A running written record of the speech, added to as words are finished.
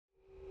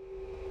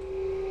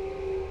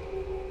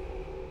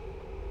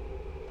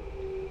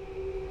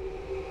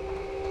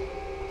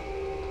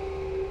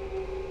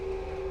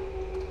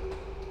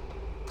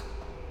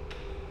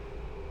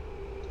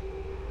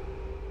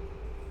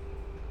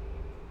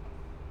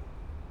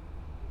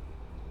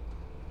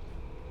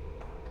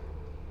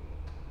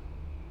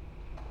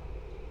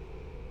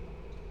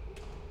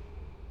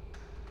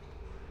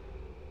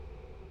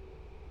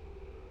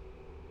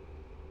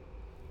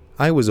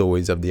I was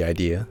always of the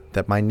idea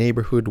that my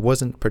neighborhood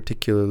wasn't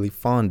particularly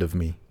fond of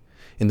me,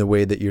 in the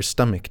way that your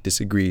stomach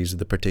disagrees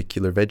with a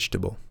particular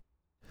vegetable.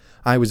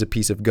 I was a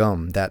piece of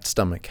gum that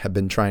stomach had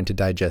been trying to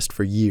digest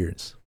for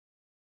years.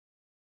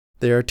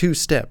 There are 2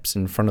 steps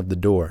in front of the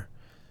door,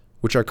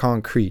 which are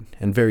concrete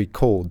and very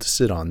cold to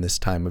sit on this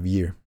time of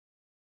year.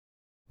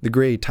 The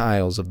gray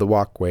tiles of the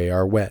walkway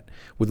are wet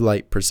with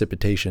light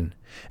precipitation,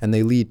 and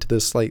they lead to the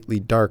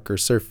slightly darker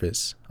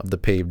surface of the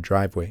paved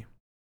driveway.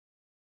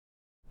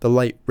 The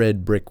light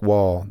red brick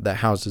wall that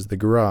houses the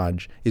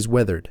garage is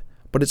weathered,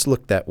 but it's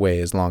looked that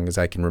way as long as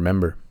I can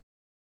remember.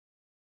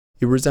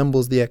 It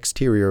resembles the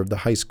exterior of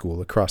the high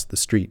school across the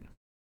street.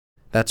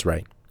 That's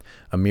right.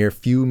 A mere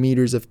few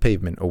meters of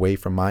pavement away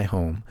from my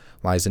home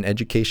lies an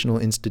educational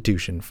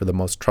institution for the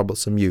most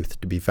troublesome youth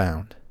to be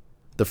found,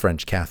 the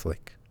French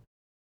Catholic.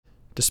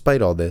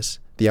 Despite all this,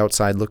 the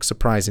outside looks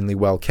surprisingly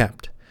well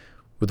kept,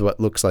 with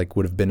what looks like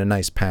would have been a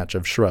nice patch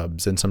of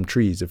shrubs and some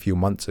trees a few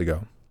months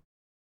ago.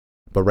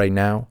 But right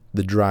now,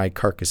 the dry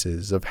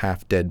carcasses of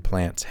half-dead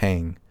plants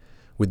hang,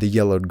 with the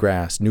yellowed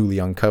grass newly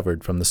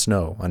uncovered from the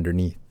snow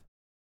underneath.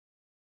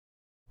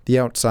 The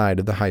outside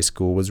of the high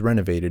school was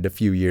renovated a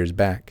few years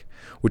back,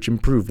 which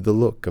improved the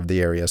look of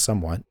the area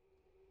somewhat,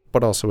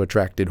 but also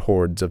attracted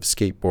hordes of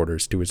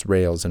skateboarders to its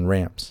rails and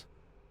ramps.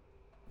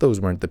 Those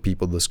weren't the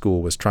people the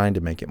school was trying to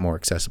make it more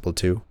accessible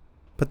to,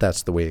 but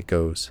that's the way it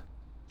goes.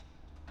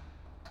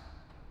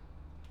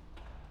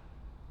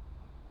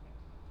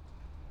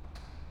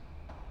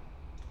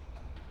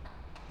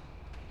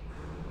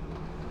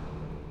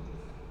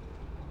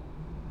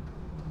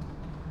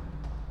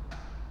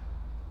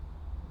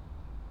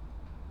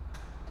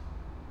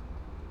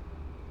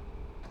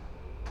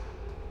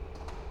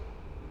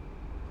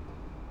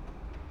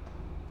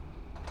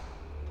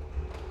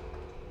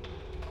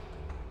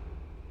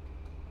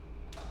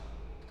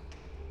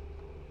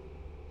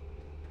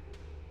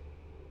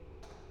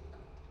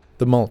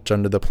 The mulch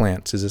under the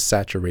plants is a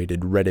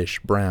saturated reddish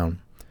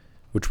brown,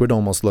 which would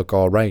almost look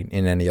all right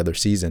in any other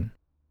season.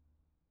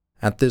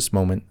 At this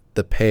moment,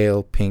 the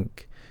pale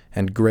pink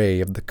and gray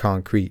of the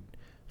concrete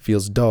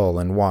feels dull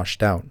and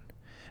washed out,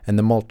 and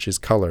the mulch's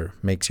color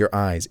makes your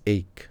eyes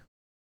ache.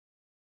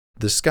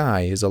 The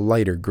sky is a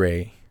lighter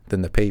gray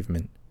than the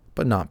pavement,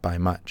 but not by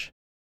much.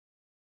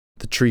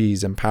 The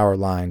trees and power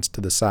lines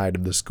to the side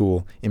of the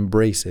school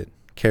embrace it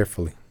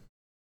carefully.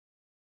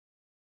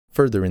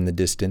 Further in the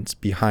distance,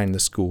 behind the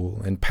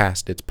school and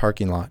past its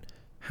parking lot,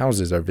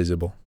 houses are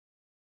visible.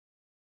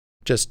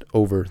 Just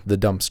over the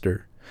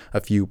dumpster, a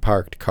few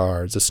parked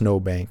cars, a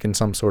snowbank, and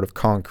some sort of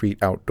concrete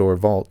outdoor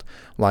vault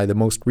lie the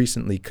most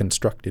recently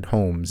constructed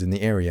homes in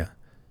the area,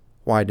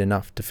 wide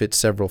enough to fit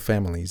several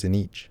families in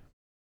each.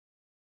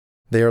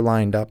 They are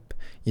lined up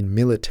in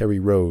military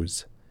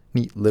rows,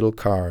 neat little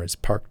cars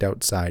parked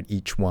outside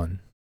each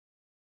one.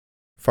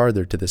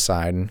 Farther to the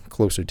side and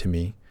closer to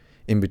me,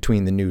 in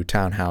between the new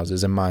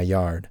townhouses and my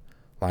yard,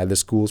 lie the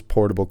school's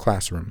portable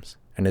classrooms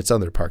and its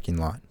other parking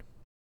lot.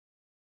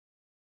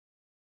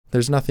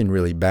 There's nothing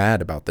really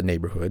bad about the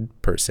neighborhood,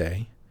 per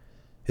se.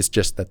 It's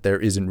just that there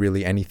isn't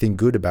really anything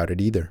good about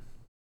it either.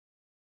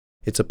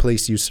 It's a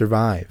place you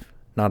survive,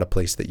 not a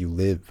place that you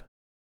live.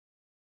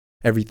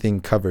 Everything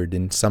covered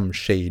in some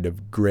shade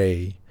of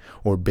gray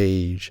or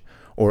beige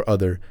or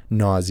other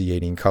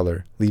nauseating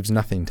color leaves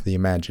nothing to the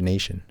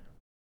imagination.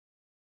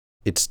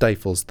 It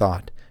stifles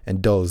thought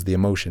and dulls the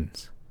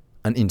emotions.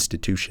 An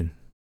institution.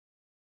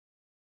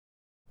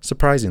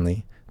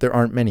 Surprisingly, there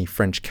aren't many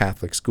French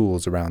Catholic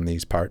schools around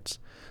these parts,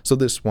 so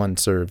this one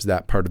serves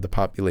that part of the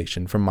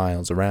population for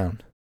miles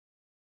around.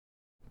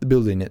 The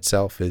building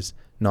itself is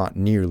not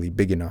nearly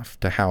big enough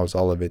to house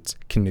all of its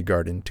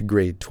kindergarten to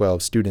grade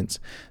 12 students,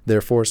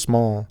 therefore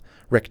small,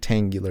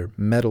 rectangular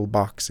metal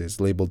boxes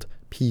labeled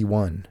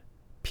P1,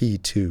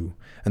 P2,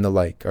 and the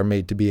like are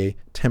made to be a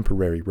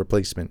temporary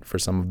replacement for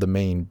some of the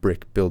main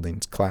brick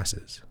building's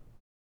classes.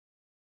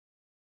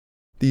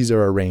 These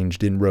are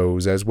arranged in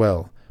rows as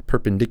well,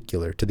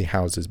 perpendicular to the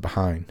houses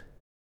behind.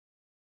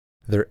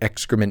 Their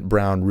excrement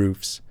brown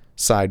roofs,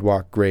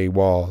 sidewalk gray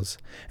walls,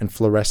 and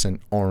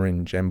fluorescent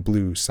orange and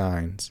blue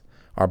signs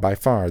are by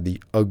far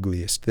the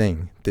ugliest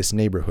thing this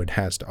neighborhood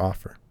has to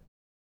offer.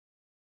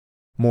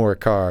 More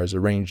cars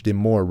arranged in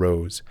more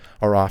rows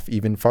are off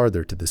even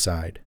farther to the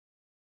side.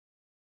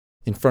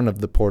 In front of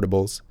the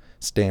portables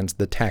stands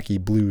the tacky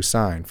blue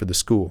sign for the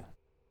school.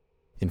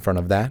 In front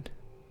of that,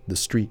 the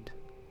street.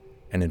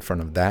 And in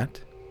front of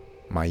that,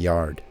 my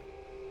yard.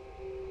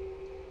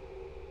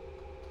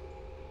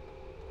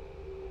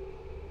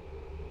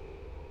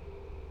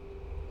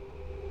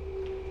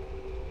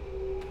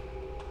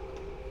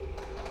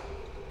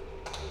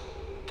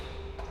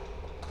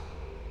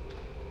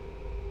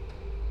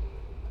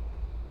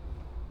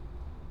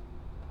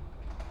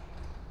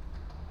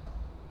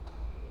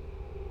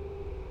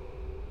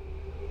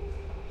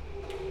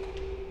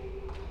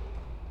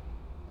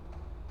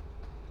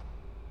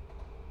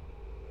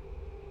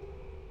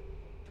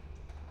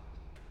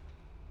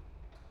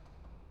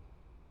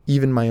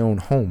 Even my own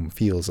home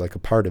feels like a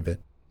part of it.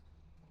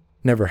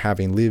 Never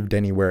having lived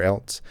anywhere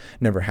else,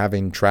 never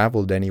having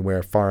traveled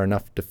anywhere far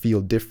enough to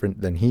feel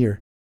different than here,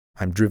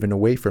 I'm driven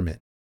away from it.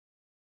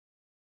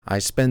 I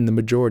spend the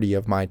majority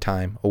of my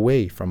time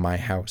away from my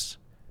house,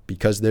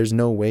 because there's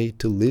no way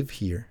to live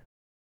here.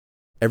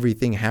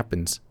 Everything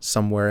happens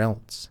somewhere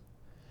else.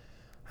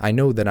 I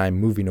know that I'm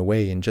moving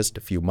away in just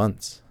a few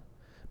months,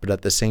 but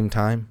at the same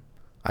time,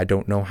 I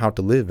don't know how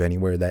to live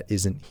anywhere that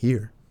isn't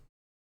here.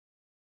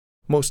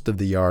 Most of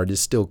the yard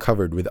is still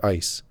covered with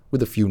ice,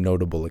 with a few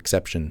notable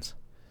exceptions.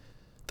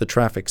 The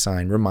traffic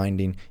sign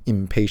reminding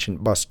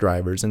impatient bus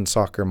drivers and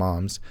soccer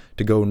moms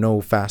to go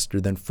no faster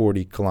than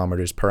 40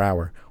 kilometers per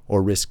hour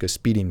or risk a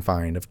speeding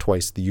fine of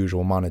twice the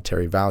usual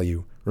monetary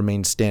value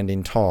remains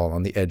standing tall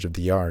on the edge of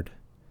the yard.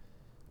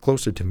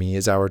 Closer to me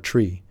is our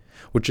tree,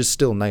 which is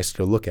still nicer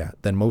to look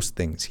at than most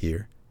things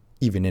here,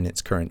 even in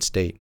its current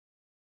state.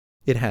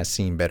 It has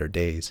seen better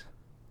days.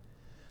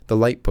 The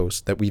light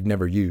post that we've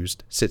never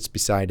used sits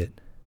beside it.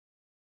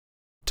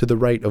 To the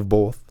right of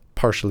both,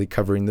 partially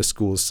covering the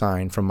school's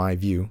sign from my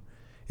view,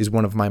 is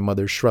one of my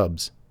mother's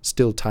shrubs,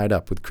 still tied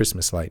up with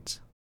Christmas lights.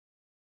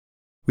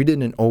 We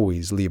didn't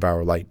always leave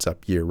our lights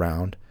up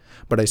year-round,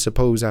 but I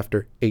suppose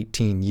after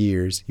 18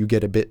 years you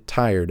get a bit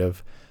tired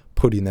of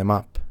putting them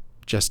up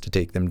just to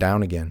take them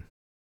down again.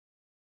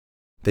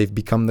 They've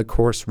become the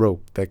coarse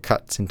rope that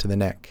cuts into the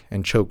neck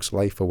and chokes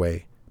life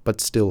away,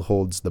 but still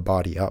holds the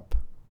body up.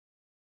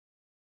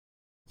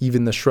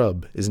 Even the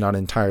shrub is not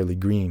entirely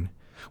green,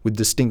 with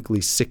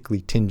distinctly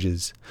sickly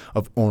tinges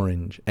of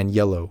orange and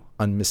yellow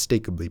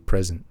unmistakably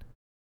present.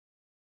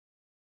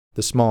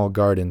 The small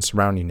garden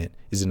surrounding it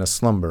is in a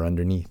slumber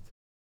underneath.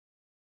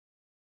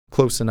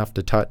 Close enough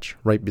to touch,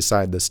 right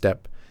beside the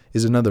step,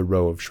 is another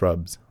row of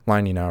shrubs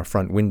lining our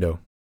front window.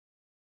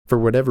 For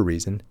whatever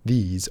reason,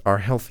 these are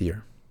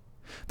healthier.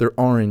 Their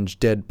orange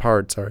dead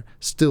parts are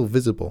still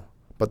visible,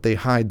 but they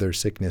hide their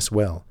sickness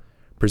well,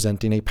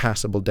 presenting a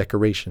passable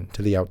decoration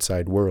to the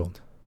outside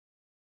world.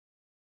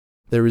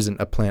 There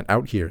isn't a plant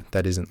out here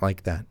that isn't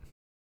like that.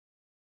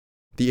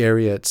 The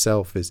area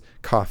itself is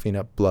coughing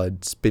up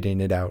blood,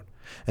 spitting it out,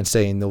 and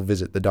saying they'll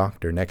visit the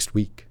doctor next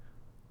week.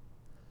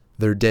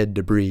 Their dead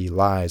debris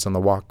lies on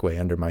the walkway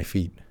under my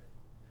feet.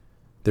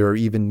 There are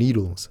even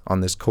needles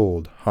on this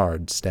cold,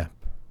 hard step.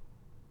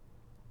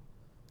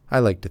 I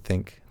like to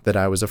think that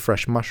I was a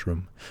fresh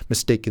mushroom,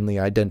 mistakenly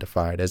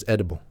identified as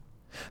edible,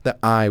 that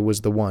I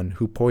was the one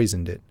who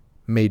poisoned it,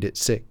 made it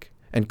sick,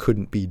 and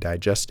couldn't be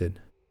digested.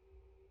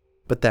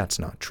 But that's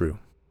not true.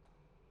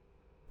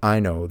 I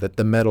know that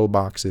the metal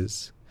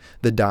boxes,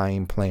 the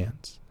dying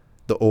plants,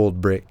 the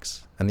old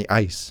bricks, and the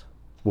ice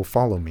will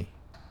follow me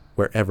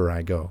wherever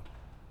I go.